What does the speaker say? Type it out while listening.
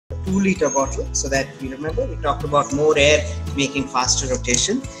2-liter bottle, so that you remember we talked about more air making faster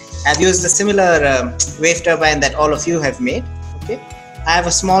rotation. I've used the similar wave turbine that all of you have made. Okay, I have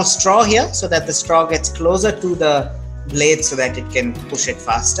a small straw here so that the straw gets closer to the blade so that it can push it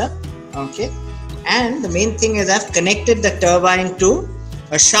faster. Okay, and the main thing is I've connected the turbine to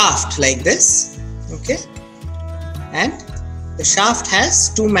a shaft like this. Okay, and the shaft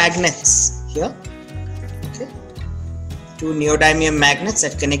has 2 magnets here. Okay, 2 neodymium magnets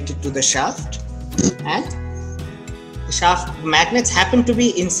that connected to the shaft, and the shaft magnets happen to be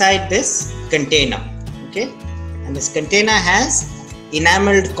inside this container. Okay, and this container has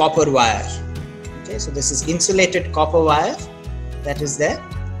enameled copper wire. Okay, so this is insulated copper wire that is there,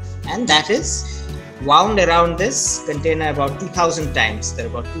 and that is wound around this container about 2000 times. There are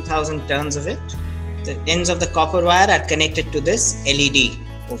about 2000 turns of it. The ends of the copper wire are connected to this LED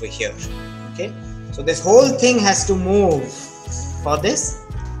over here. Okay, so this whole thing has to move for this,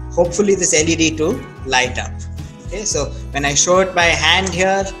 hopefully this LED to light up. Okay, so when I show it by hand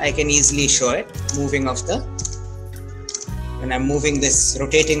here, I can easily show it moving of the, when I'm moving this,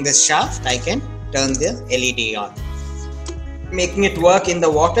 rotating this shaft, I can turn the LED on. Making it work in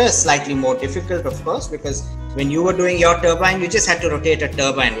the water is slightly more difficult, of course, because when you were doing your turbine, you just had to rotate a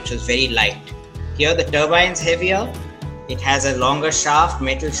turbine which was very light. Here the turbine is heavier, it has a longer shaft,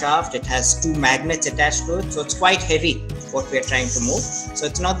 metal shaft, it has 2 magnets attached to it, so it's quite heavy what we are trying to move. So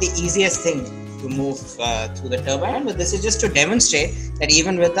it's not the easiest thing to move through the turbine, but this is just to demonstrate that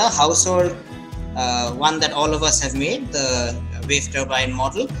even with the household one that all of us have made, the wave turbine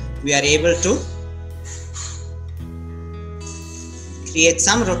model, we are able to create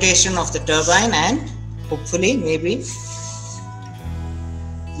some rotation of the turbine, and hopefully maybe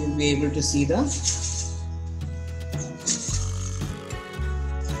you'll be able to see the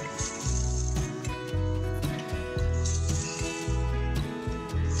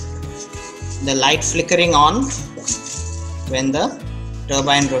light flickering on when the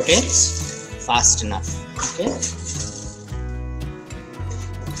turbine rotates fast enough. Okay,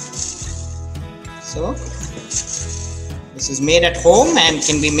 so this is made at home and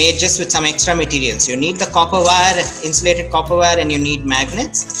can be made just with some extra materials. You need the copper wire, insulated copper wire, and you need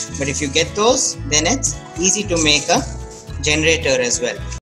magnets, but if you get those, then it's easy to make a generator as well.